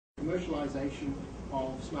commercialisation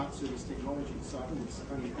of smart service technology. So I think it's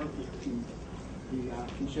only appropriate that he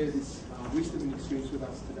can share this wisdom and experience with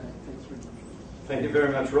us today. Thanks very much. Thank you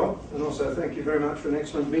very much, Rob, and also thank you very much for an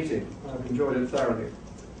excellent meeting. I've enjoyed it thoroughly.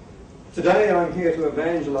 Today I'm here to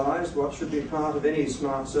evangelise what should be part of any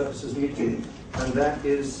smart surfaces meeting, and that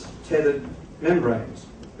is tethered membranes.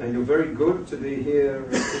 And you're very good to be here.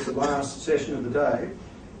 It's the last session of the day,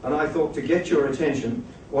 and I thought to get your attention,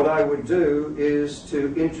 what I would do is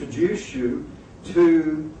to introduce you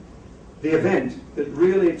to the event that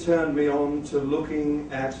really turned me on to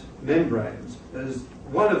looking at membranes as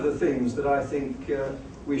one of the things that I think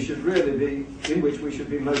we should really be, in which we should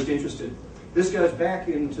be most interested. This goes back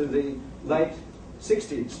into the late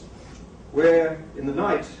 60s, where in the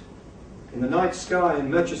night sky in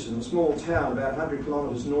Murchison, a small town about 100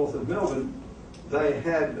 kilometres north of Melbourne, they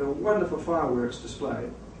had a wonderful fireworks display,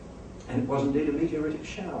 and it was indeed a meteoritic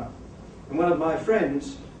shower. And one of my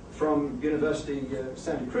friends from University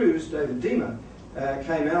Santa Cruz, David Dima,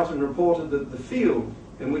 came out and reported that the field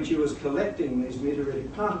in which he was collecting these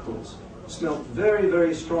meteoritic particles smelt very,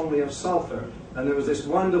 very strongly of sulphur, and there was this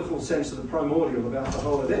wonderful sense of the primordial about the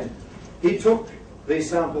whole event. He took these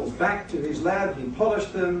samples back to his lab, he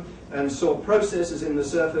polished them, and saw processes in the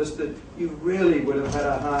surface that you really would have had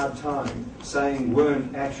a hard time saying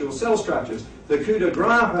weren't actual cell structures. The coup de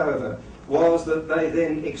grace, however, was that they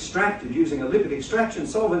then extracted, using a lipid extraction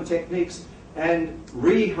solvent techniques, and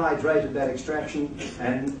rehydrated that extraction,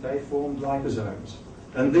 and they formed liposomes.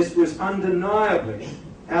 And this was undeniably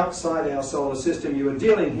outside our solar system. You are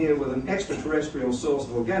dealing here with an extraterrestrial source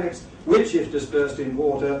of organics, which, if dispersed in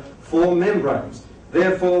water, form membranes.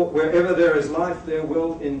 Therefore, wherever there is life, there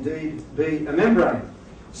will indeed be a membrane.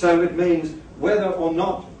 So it means whether or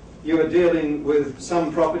not you are dealing with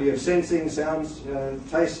some property of sensing, sounds,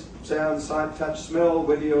 taste, sound, sight, touch, smell,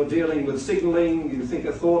 whether you're dealing with signalling, you think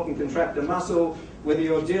a thought and contract a muscle, whether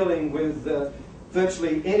you're dealing with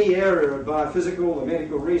virtually any area of biophysical or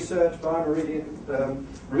medical research,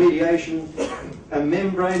 bioremediation, a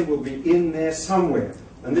membrane will be in there somewhere.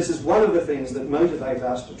 And this is one of the things that motivate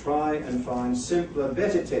us to try and find simpler,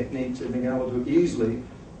 better techniques of being able to easily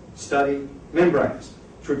study membranes.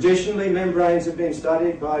 Traditionally, membranes have been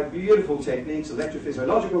studied by beautiful techniques,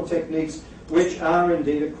 electrophysiological techniques, which are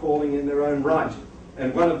indeed a calling in their own right.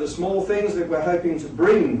 And one of the small things that we're hoping to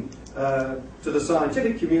bring to the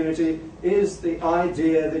scientific community is the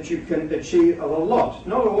idea that you can achieve a lot,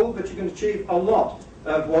 not all, but you can achieve a lot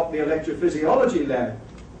of what the electrophysiology lab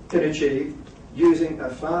can achieve using a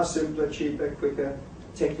far simpler, cheaper, quicker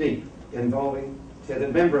technique involving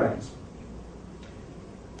tethered membranes.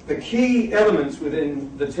 The key elements within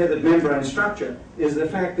the tethered membrane structure is the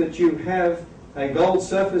fact that you have a gold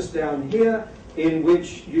surface down here in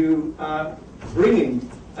which you are bringing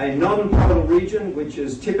a non-polar region, which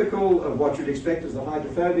is typical of what you'd expect as the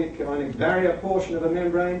hydrophobic ionic barrier portion of a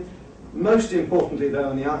membrane. Most importantly,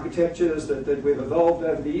 though, in the architectures that we've evolved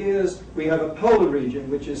over the years, we have a polar region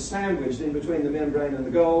which is sandwiched in between the membrane and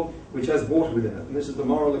the gold, which has water within it. And this is the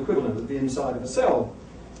moral equivalent of the inside of a cell.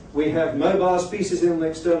 We have mobile species in the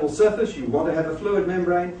external surface. You want to have a fluid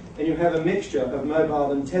membrane, and you have a mixture of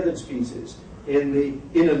mobile and tethered species in the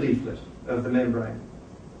inner leaflet of the membrane.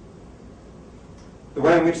 The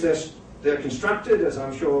way in which they're constructed, as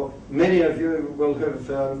I'm sure many of you will have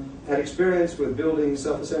had experience with building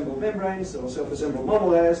self-assembled membranes or self-assembled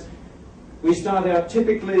monolayers, we start out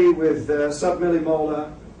typically with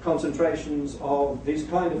submillimolar concentrations of these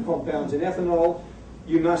kind of compounds in ethanol.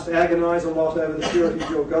 You must agonize a lot over the purity of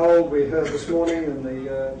your gold. We heard this morning in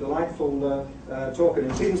the delightful talk on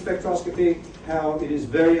impedance spectroscopy how it is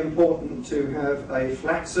very important to have a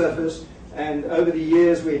flat surface. And over the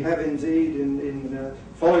years, we have indeed, in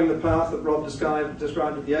following the path that Rob described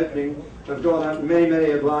at the opening, have gone up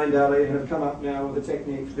many a blind alley and have come up now with a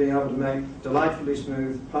technique for being able to make delightfully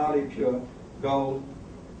smooth, highly pure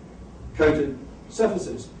gold-coated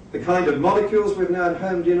surfaces. The kind of molecules we've now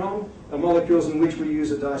homed in on are molecules in which we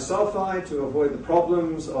use a disulfide to avoid the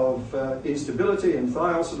problems of instability in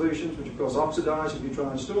thiol solutions, which of course oxidize if you try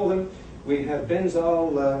and store them. We have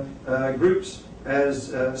benzyl groups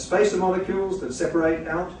as spacer molecules that separate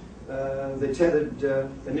out the tethered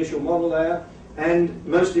initial monolayer, and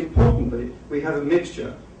most importantly, we have a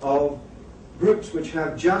mixture of groups which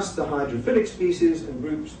have just the hydrophilic species and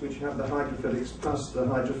groups which have the hydrophilics plus the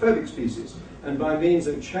hydrophobic species. And by means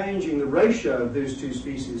of changing the ratio of those two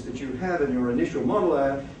species that you have in your initial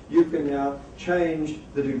monolayer, you can now change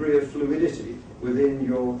the degree of fluidity within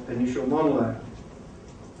your initial monolayer.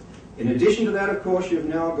 In addition to that, of course, you've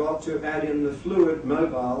now got to add in the fluid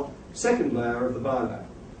mobile second layer of the bilayer.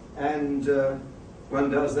 And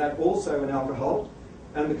one does that also in alcohol.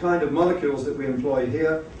 And the kind of molecules that we employ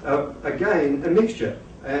here are, again, a mixture.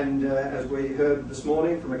 And as we heard this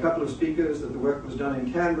morning from a couple of speakers, that the work was done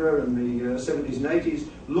in Canberra in the 70s and 80s,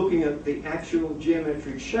 looking at the actual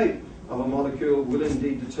geometric shape of a molecule will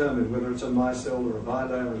indeed determine whether it's a micelle or a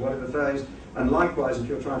bilayer or whatever phase. And likewise, if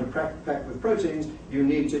you're trying to pack with proteins, you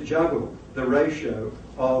need to juggle the ratio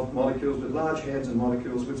of molecules with large heads and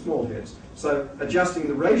molecules with small heads. So adjusting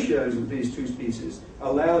the ratios of these two species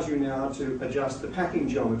allows you now to adjust the packing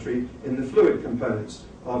geometry in the fluid components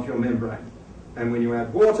of your membrane. And when you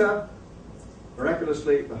add water,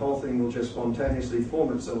 miraculously, the whole thing will just spontaneously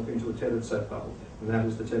form itself into a tethered soap bubble, and that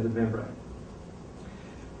is the tethered membrane.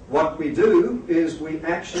 What we do is we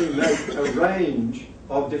actually make a range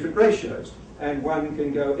of different ratios, and one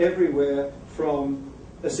can go everywhere from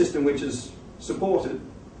a system which is supported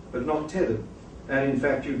but not tethered. And in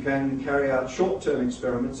fact, you can carry out short-term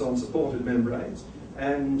experiments on supported membranes,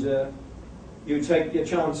 and you take your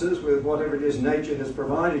chances with whatever it is nature has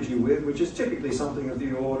provided you with, which is typically something of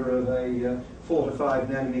the order of a 4 to 5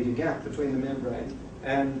 nanometer gap between the membrane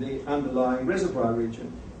and the underlying reservoir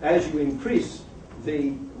region. As you increase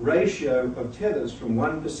the ratio of tethers from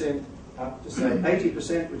 1% up to, say,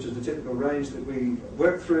 80%, which is the typical range that we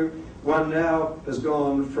work through, one now has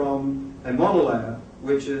gone from a monolayer,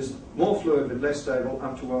 which is more fluid but less stable,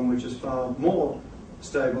 up to one which is far more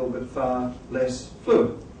stable but far less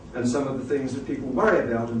fluid. And some of the things that people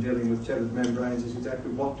worry about in dealing with tethered membranes is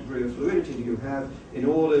exactly what degree of fluidity do you have in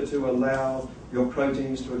order to allow your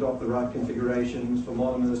proteins to adopt the right configurations for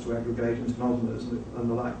monomers to aggregate into multimers and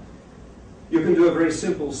the like. You can do a very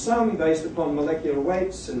simple sum based upon molecular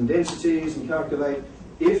weights and densities and calculate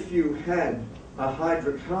if you had a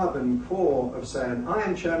hydrocarbon core of, say, an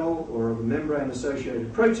ion channel or of a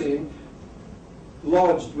membrane-associated protein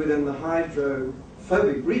lodged within the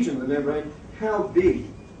hydrophobic region of the membrane, how big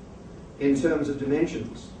in terms of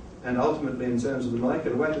dimensions and ultimately in terms of the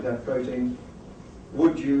molecular weight of that protein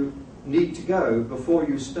would you need to go before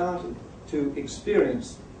you started to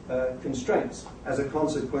experience constraints as a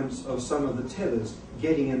consequence of some of the tethers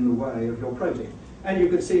getting in the way of your protein. And you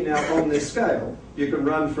can see now on this scale, you can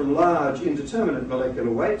run from large indeterminate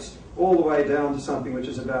molecular weights all the way down to something which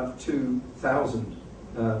is about 2,000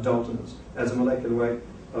 daltons as a molecular weight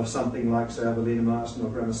of something like, say, avalina-myosin or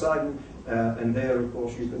gramicidin. And there, of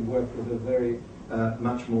course, you can work with a very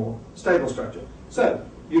much more stable structure. So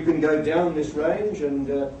you can go down this range, and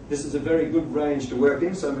this is a very good range to work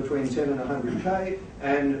in, so between 10 and 100 K,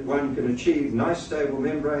 and one can achieve nice stable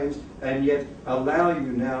membranes and yet allow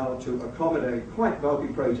you now to accommodate quite bulky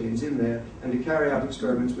proteins in there and to carry out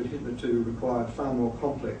experiments which hitherto required far more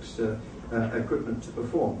complex equipment to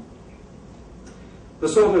perform. The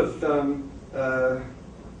sort of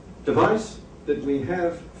device that we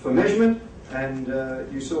have for measurement, and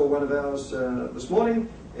you saw one of ours this morning.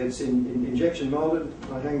 It's in injection molded.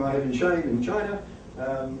 I hang my head in shame in China.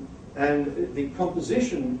 And the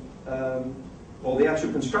composition or the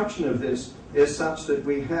actual construction of this is such that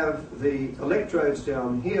we have the electrodes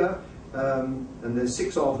down here, and there's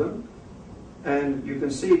 6 of them. And you can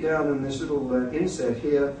see down in this little inset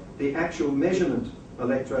here, the actual measurement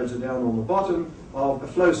electrodes are down on the bottom of a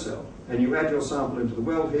flow cell. And you add your sample into the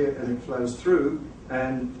well here, and it flows through.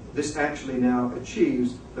 And this actually now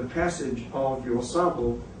achieves the passage of your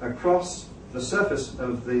sample across the surface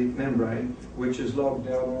of the membrane, which is logged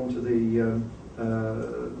down onto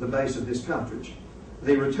the base of this cartridge.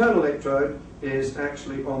 The return electrode is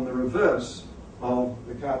actually on the reverse of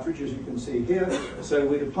the cartridge, as you can see here. So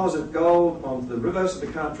we deposit gold onto the reverse of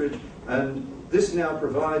the cartridge, and this now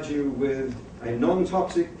provides you with a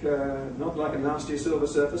non-toxic, not like a nasty silver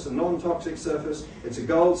surface, a non-toxic surface. It's a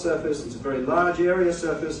gold surface, it's a very large area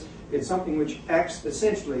surface. It's something which acts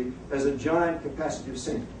essentially as a giant capacitive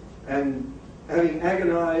sink. And having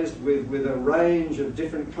agonized with a range of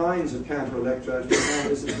different kinds of counter-electrodes, we found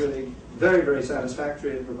this is really very, very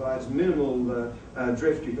satisfactory. It provides minimal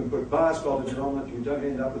drift. You can put bias voltage on it. You don't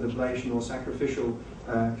end up with ablation or sacrificial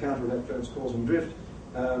counter-electrodes causing drift.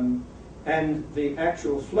 And the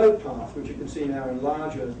actual flow path, which you can see now in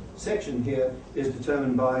larger section here, is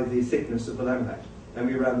determined by the thickness of the laminate. And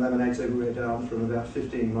we run laminates everywhere down from about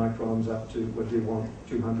 15 microns up to what we want,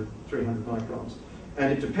 200, 300 microns.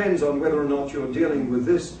 And it depends on whether or not you're dealing with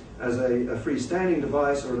this as a freestanding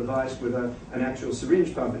device or a device with an actual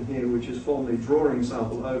syringe pump in here, which is formally drawing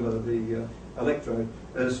sample over the electrode,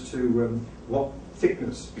 as to what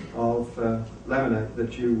thickness of laminate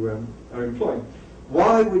that you are employing.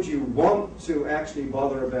 Why would you want to actually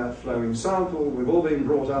bother about flowing sample? We've all been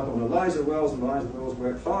brought up on ELISA wells, and ELISA wells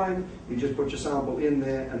work fine. You just put your sample in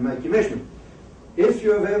there and make your measurement. If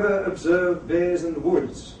you have ever observed bears in the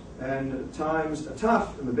woods, and times are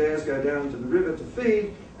tough, and the bears go down to the river to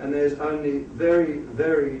feed, and there's only very,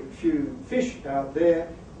 very few fish out there,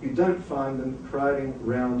 you don't find them crowding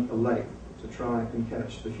round a lake to try and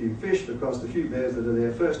catch the few fish, because the few bears that are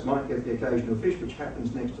there first might get the occasional fish, which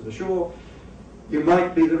happens next to the shore. You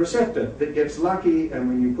might be the receptor that gets lucky, and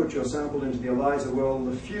when you put your sample into the ELISA well,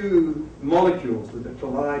 the few molecules that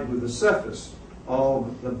collide with the surface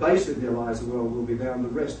of the base of the ELISA well will be down, the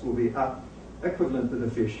rest will be up, equivalent to the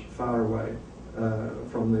fish far away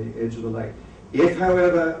from the edge of the lake. If,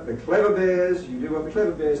 however, the clever bears, you do what the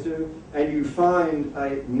clever bears do, and you find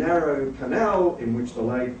a narrow canal in which the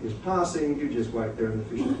lake is passing, you just wait there and the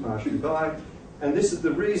fish will pass you by. And this is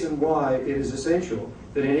the reason why it is essential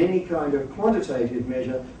that in any kind of quantitative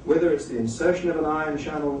measure, whether it's the insertion of an ion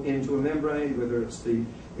channel into a membrane, whether it's the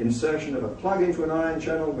insertion of a plug into an ion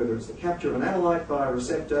channel, whether it's the capture of an analyte by a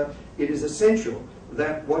receptor, it is essential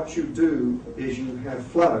that what you do is you have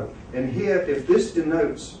flow. And here, if this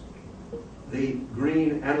denotes the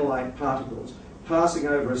green analyte particles passing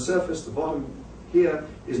over a surface, the bottom here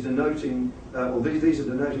is denoting, these are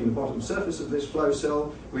denoting the bottom surface of this flow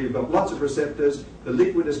cell, where you've got lots of receptors, the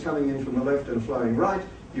liquid is coming in from the left and flowing right.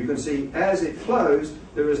 You can see as it flows,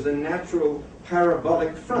 there is the natural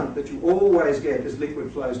parabolic front that you always get as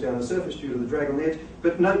liquid flows down the surface due to the drag on the edge.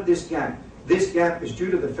 But note this gap. This gap is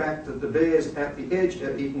due to the fact that the bears at the edge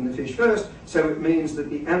have eaten the fish first, so it means that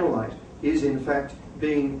the analyte is in fact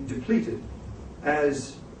being depleted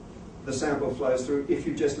as the sample flows through. If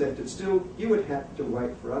you just left it still, you would have to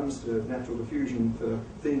wait for undisturbed natural diffusion for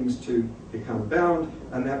things to become bound,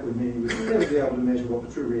 and that would mean you would never be able to measure what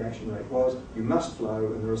the true reaction rate was. You must flow,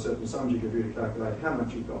 and there are certain sums you can do to calculate how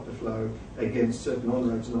much you've got to flow against certain on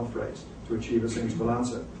rates and off rates to achieve a sensible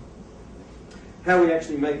answer. How we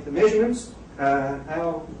actually make the measurements,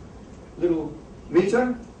 our little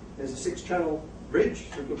meter is a 6-channel bridge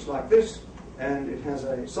that looks like this, and it has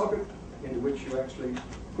a socket into which you actually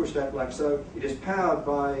push that like so. It is powered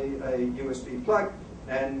by a USB plug,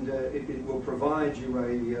 and it will provide you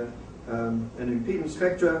an impedance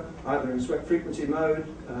spectra, either in swept frequency mode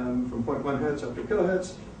from 0.1 Hertz up to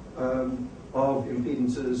kilohertz, of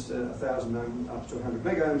impedances 1,000 ohm up to 100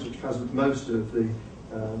 megohms, which covers most of the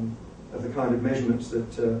kind of measurements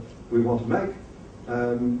that we want to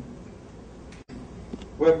make.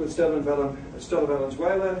 Work with Stella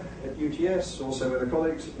Valenzuela at UTS, also with our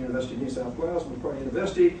colleagues at the University of New South Wales and Macquarie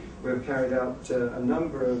University. We've carried out a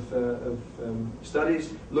number of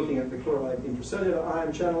studies looking at the chloride intracellular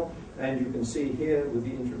ion channel, and you can see here with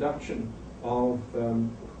the introduction of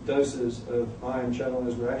doses of ion channel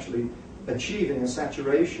as we're actually achieving a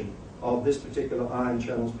saturation of this particular ion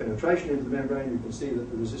channel's penetration into the membrane. You can see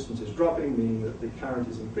that the resistance is dropping, meaning that the current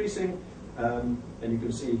is increasing, and you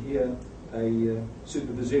can see here a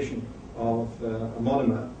superposition of a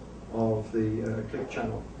monomer of the click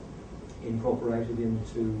channel incorporated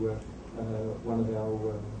into one of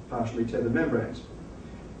our partially tethered membranes.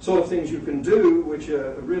 Sort of things you can do which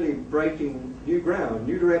are really breaking new ground,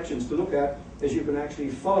 new directions to look at, as you can actually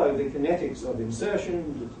follow the kinetics of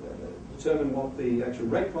insertion, determine what the actual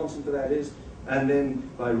rate constant for that is, and then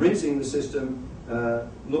by rinsing the system,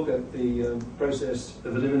 look at the process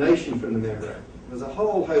of elimination from the membrane. There's a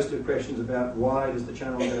whole host of questions about why does the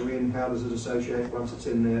channel go in, how does it associate once it's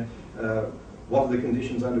in there, what are the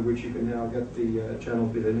conditions under which you can now get the channel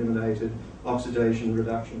bit eliminated, oxidation,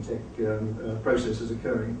 reduction tech processes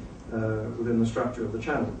occurring within the structure of the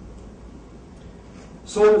channel.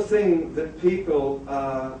 Sort of thing that people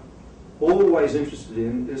are always interested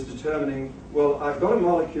in is determining, well, I've got a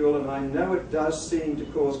molecule and I know it does seem to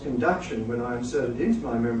cause conduction when I insert it into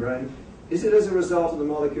my membrane. Is it as a result of the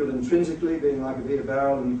molecule intrinsically being like a beta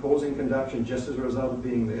barrel and causing conduction just as a result of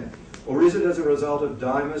being there? Or is it as a result of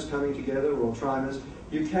dimers coming together or trimers?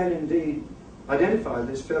 You can indeed identify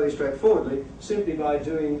this fairly straightforwardly simply by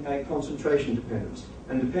doing a concentration dependence.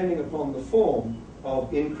 And depending upon the form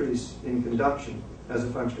of increase in conduction as a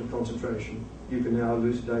function of concentration, you can now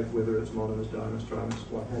elucidate whether it's monomers, dimers, trimers,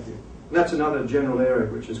 what have you. And that's another general area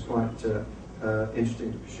which is quite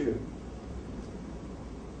interesting to pursue.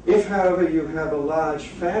 If, however, you have a large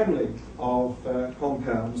family of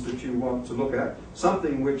compounds that you want to look at,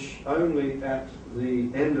 something which only at the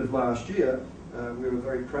end of last year we were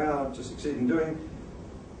very proud to succeed in doing,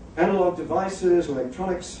 Analog Devices, an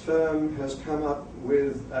electronics firm, has come up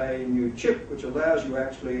with a new chip which allows you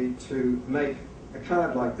actually to make a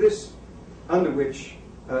card like this, under which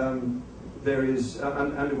there is,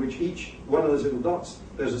 under which each one of those little dots,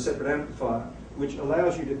 there's a separate amplifier, which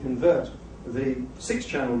allows you to convert the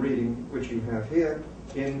 6-channel reading, which you have here,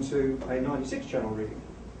 into a 96-channel reading.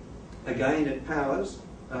 Again, it powers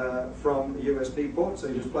from a USB port, so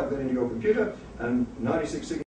you just plug that into your computer and 96 signals